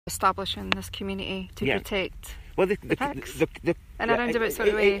establishing this community to protect the pigs in a roundabout sort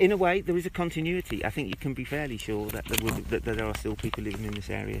of way. In a way, there is a continuity. I think you can be fairly sure that there are still people living in this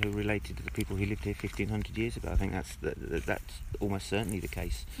area who are related to the people who lived here 1,500 years ago. I think that's almost certainly the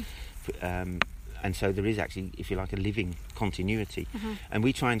case. And so there is actually, if you like, a living continuity. And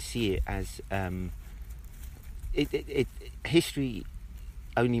we try and see it as history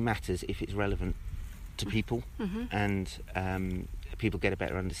only matters if it's relevant to people, and people get a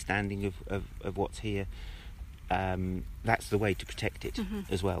better understanding of what's here. That's the way to protect it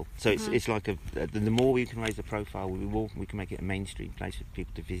as well. So it's like the more we can raise the profile, the more we can make it a mainstream place for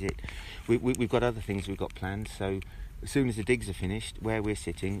people to visit. We've got other things we've got planned. So as soon as the digs are finished, where we're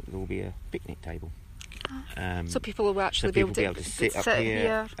sitting, there will be a picnic table. So people will actually be able to sit up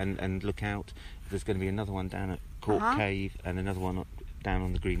here and look out. There's going to be another one down at Cork Cave and another one down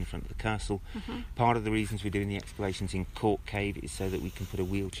on the green in front of the castle. Part of the reasons we're doing the excavations in Cork Cave is so that we can put a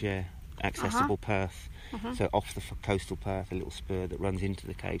wheelchair accessible path, so off the coastal path, a little spur that runs into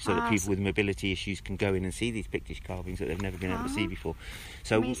the cave, so that people with mobility issues can go in and see these Pictish carvings that they've never been able to see before.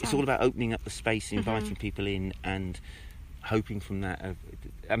 So amazing. It's all about opening up the space, inviting people in, and hoping from that.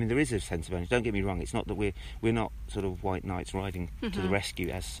 I mean, there is a sense of ownership. Don't get me wrong. It's not that we're not sort of white knights riding to the rescue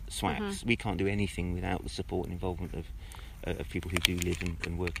as S.W.A.C.S. We can't do anything without the support and involvement of people who do live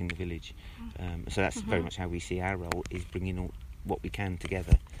and work in the village. So that's very much how we see our role, is bringing all what we can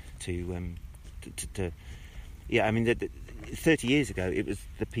together to I mean, 30 years ago it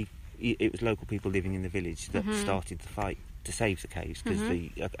was local people living in the village that started the fight to save the caves, because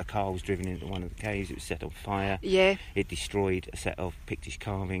a car was driven into one of the caves, it was set on fire, it destroyed a set of Pictish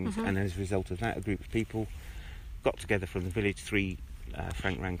carvings, and as a result of that, a group of people got together from the village, three,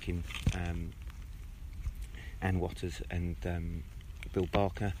 Frank Rankin, Anne Watters and Bill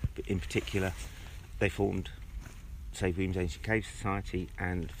Barker, but in particular they formed Save Weems Ancient Cave Society,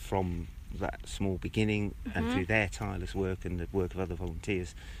 and from that small beginning and through their tireless work and the work of other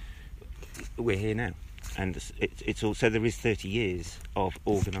volunteers, we're here now. And it's also, there is 30 years of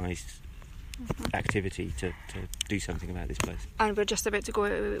organised activity to do something about this place. And we're just about to go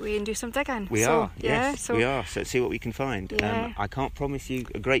away and do some digging. We are, so see what we can find. I can't promise you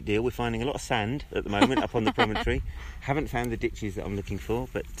a great deal. We're finding a lot of sand at the moment up on the promontory. Haven't found the ditches that I'm looking for,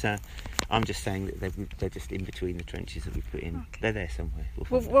 but I'm just saying that they're just in between the trenches that we put in. Okay. They're there somewhere.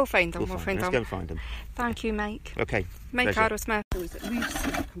 We'll find them. Let's go and find them. Thank you, Mike. Okay. Mike Arrowsmith. Is it loose?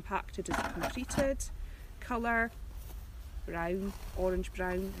 Is it compacted? Is it completed? Colour: brown, orange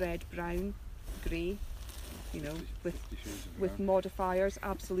brown, red brown, grey, you know, with modifiers,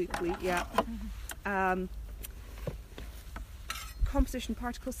 absolutely, yeah. Composition,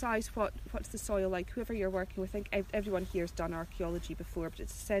 particle size, what's the soil like? Whoever you're working with, I think everyone here has done archaeology before, but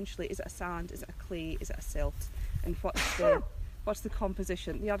it's essentially, is it a sand, is it a clay, is it a silt, and what's the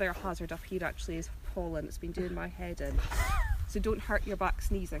composition? The other hazard up here actually is pollen. It's been doing my head in, so don't hurt your back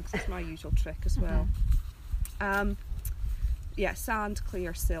sneezing, because it's my usual trick as well. Yeah, sand, clay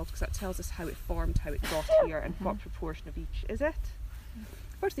or silt, because that tells us how it formed, how it got here, and what proportion of each is it.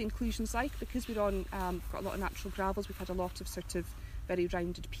 What's the inclusions like? Because we're on, got a lot of natural gravels, we've had a lot of sort of very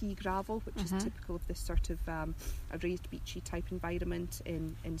rounded pea gravel, which is typical of this sort of a raised beachy type environment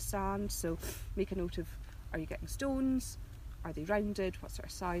in sand. So make a note of, are you getting stones? Are they rounded? What sort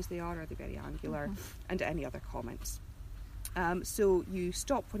of size they are they very angular? And any other comments. So you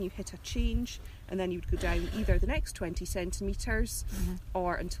stop when you hit a change, and then you would go down either the next 20 centimetres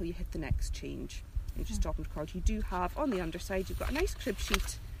or until you hit the next change. You just stop and record. You do have on the underside, you've got a nice crib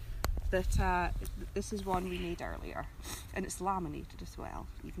sheet that this is one we made earlier, and it's laminated as well,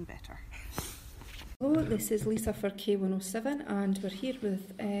 even better. Hello, this is Lisa for K107, and we're here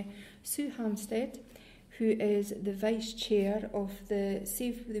with Sue Hampstead, who is the Vice Chair of the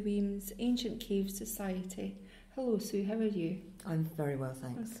Save the Weems Ancient Cave Society. Hello Sue, how are you? I'm very well,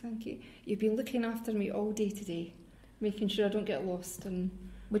 thanks. Thank you. You've been looking after me all day today, making sure I don't get lost. And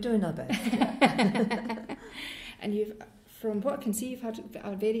we're doing our best. And you've, from what I can see, you've had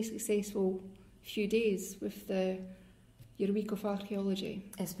a very successful few days with your week of archaeology.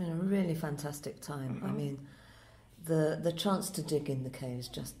 It's been a really fantastic time. I mean, the chance to dig in the caves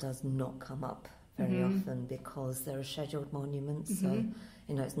just does not come up very often, because there are scheduled monuments. So,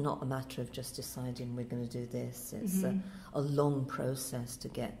 you know, it's not a matter of just deciding we're going to do this. It's a long process to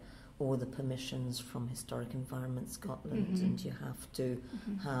get all the permissions from Historic Environment Scotland, and you have to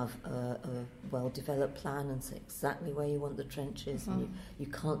have a well-developed plan and say exactly where you want the trenches, and you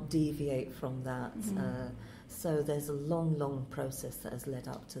can't deviate from that. So there's a long process that has led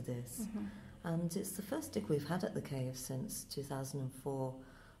up to this. And it's the first dig we've had at the cave since 2004,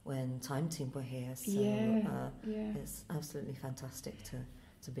 when Time Team were here, so it's absolutely fantastic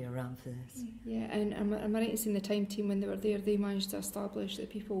to be around for this. Yeah, and am I right in saying the time team, when they were there, they managed to establish that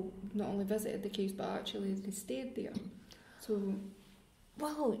people not only visited the caves but actually they stayed there? So,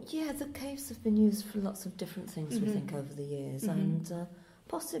 well, yeah, the caves have been used for lots of different things, we think, over the years, and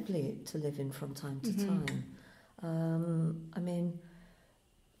possibly to live in from time to time. I mean,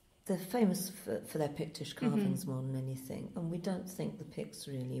 they're famous for their Pictish carvings more than anything, and we don't think the Picts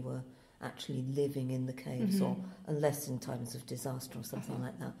really were actually living in the caves, or unless in times of disaster or something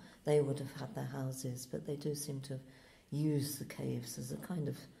like that, they would have had their houses, but they do seem to have used the caves as a kind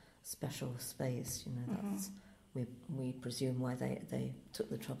of special space, you know, that's, we presume, why they took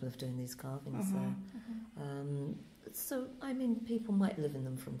the trouble of doing these carvings there. So, I mean, people might live in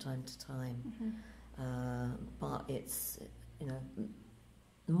them from time to time, but it's, you know,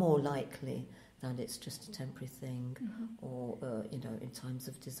 more likely that it's just a temporary thing, or, you know, in times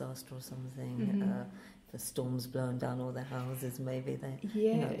of disaster or something, the storm's blowing down all their houses, maybe they,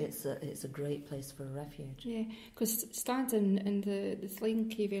 you know, it's a great place for a refuge. Yeah, because standing in the sliding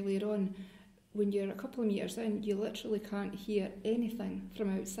cave earlier on, when you're a couple of metres in, you literally can't hear anything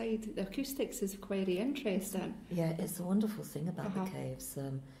from outside. The acoustics is quite interesting. Yeah, it's a wonderful thing about the caves.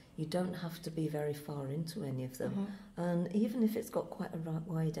 You don't have to be very far into any of them, and even if it's got quite a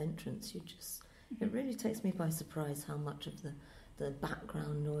wide entrance, you just, it really takes me by surprise how much of the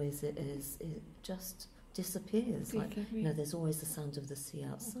background noise it is. It just disappears. Like, you know, there's always the sound of the sea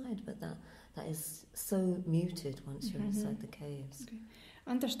outside, but that is so muted once you're inside the caves.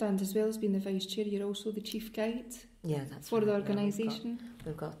 I understand, as well as being the vice chair, you're also the chief guide. Yeah, that's for the organisation.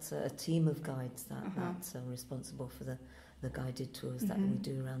 We've got a team of guides that are responsible for the guided tours that we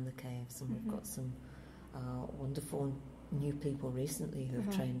do around the caves, and we've got some wonderful new people recently who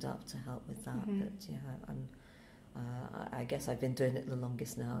have trained up to help with that. But yeah, I guess I've been doing it the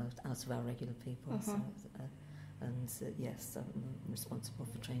longest now out of our regular people. Yes, I'm responsible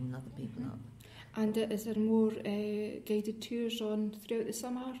for training other people up. And is there more guided tours on throughout the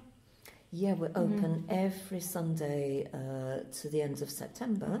summer? Yeah, we're open every Sunday to the end of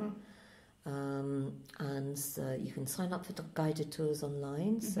September. And you can sign up for guided tours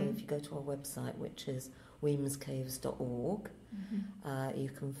online. So if you go to our website, which is wemysscaves.org, you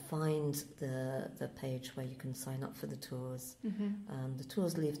can find the page where you can sign up for the tours. And the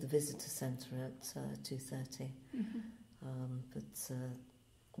tours leave the visitor centre at 2:30. But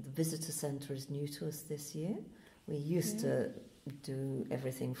the visitor centre is new to us this year. We used to do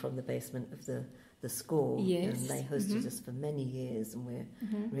everything from the basement of the school, and they hosted us for many years, and we're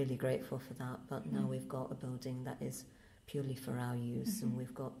really grateful for that. But now we've got a building that is purely for our use, and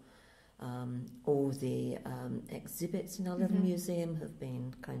we've got all the exhibits in our little museum have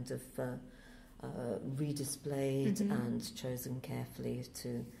been kind of redisplayed and chosen carefully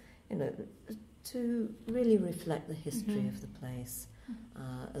to, you know, to really reflect the history of the place,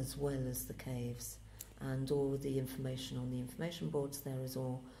 as well as the caves. And all the information on the information boards there is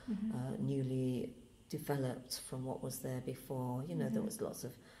all newly developed from what was there before. You know, there was lots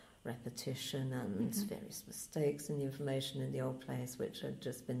of repetition and various mistakes in the information in the old place, which had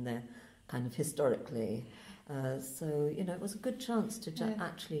just been there kind of historically. So, you know, it was a good chance to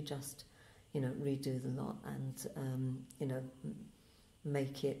actually just, you know, redo the lot and, you know,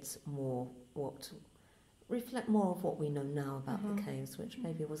 make it more reflect more of what we know now about the caves, which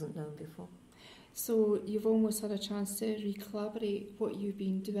maybe wasn't known before. So you've almost had a chance to re-collaborate what you've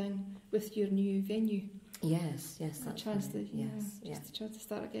been doing with your new venue. Yes, that's a chance right. Just a chance to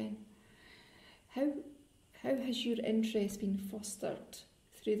start again. How has your interest been fostered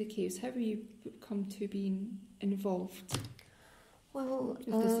through the caves? How have you come to being involved with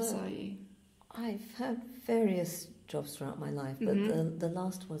the society? I've had various jobs throughout my life, but the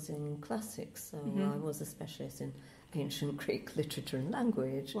last was in classics, so I was a specialist in ancient Greek literature and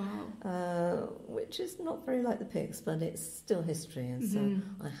language, which is not very like the Picts, but it's still history, and so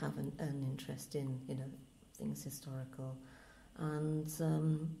I have an interest in, you know, things historical. And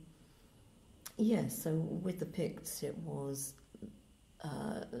so with the Picts, it was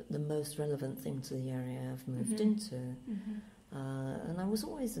the most relevant thing to the area I've moved into. And I was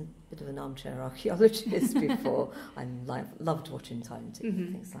always a bit of an armchair archaeologist before. I loved watching time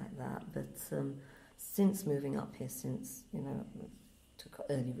and things like that, but since moving up here, you know, took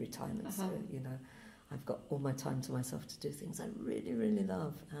early retirement, so, you know, I've got all my time to myself to do things I really, really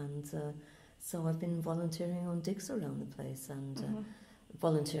love. And so I've been volunteering on digs around the place, and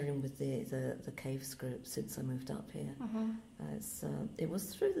volunteering with the caves group since I moved up here. It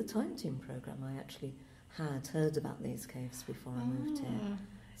was through the Time Team programme I actually had heard about these caves before I moved here.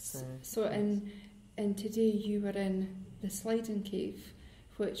 So and today you were in the Sliding Cave,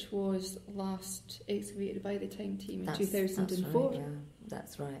 which was last excavated by the Time Team in 2004. That's right,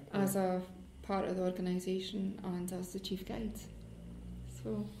 That's right. As a part of the organisation and as the chief guide.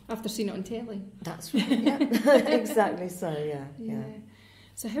 So, after seeing it on telly. That's right, yeah. Exactly so, yeah.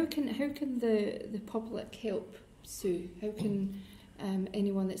 So how can the public help Sue? How can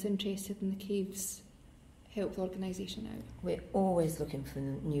anyone that's interested in the caves help the organisation out? We're always looking for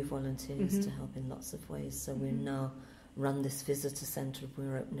new volunteers to help in lots of ways. So we now run this visitor centre.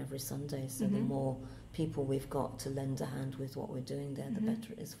 We're open every Sunday. So the more people we've got to lend a hand with what we're doing there, the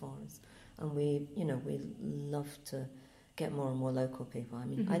better it is for us. And we love to get more and more local people. I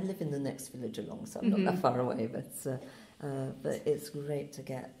mean, I live in the next village along, so I'm not that far away. But it's great to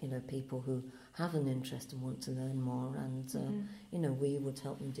get people who have an interest and want to learn more, and we would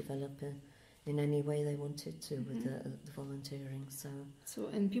help them develop in any way they wanted to with the volunteering. So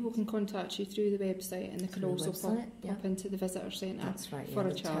and people can contact you through the website, and they can also pop into the visitor centre. That's right. For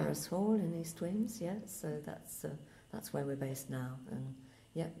a chat. Terrace Hall in East Wemyss. Yeah. So that's where we're based now, and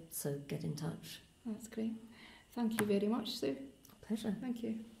so get in touch. That's great. Thank you very much, Sue. Pleasure. Thank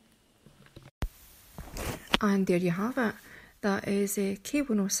you. And there you have it. That is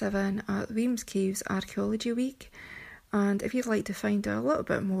K107 at Wemyss Caves Archaeology Week. And if you'd like to find out a little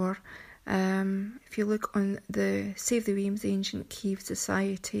bit more, if you look on the Save the Wemyss Ancient Cave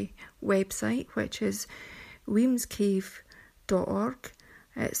Society website, which is wemysscave.org,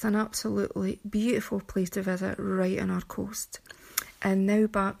 it's an absolutely beautiful place to visit right on our coast. And now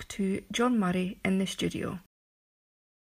back to John Murray in the studio.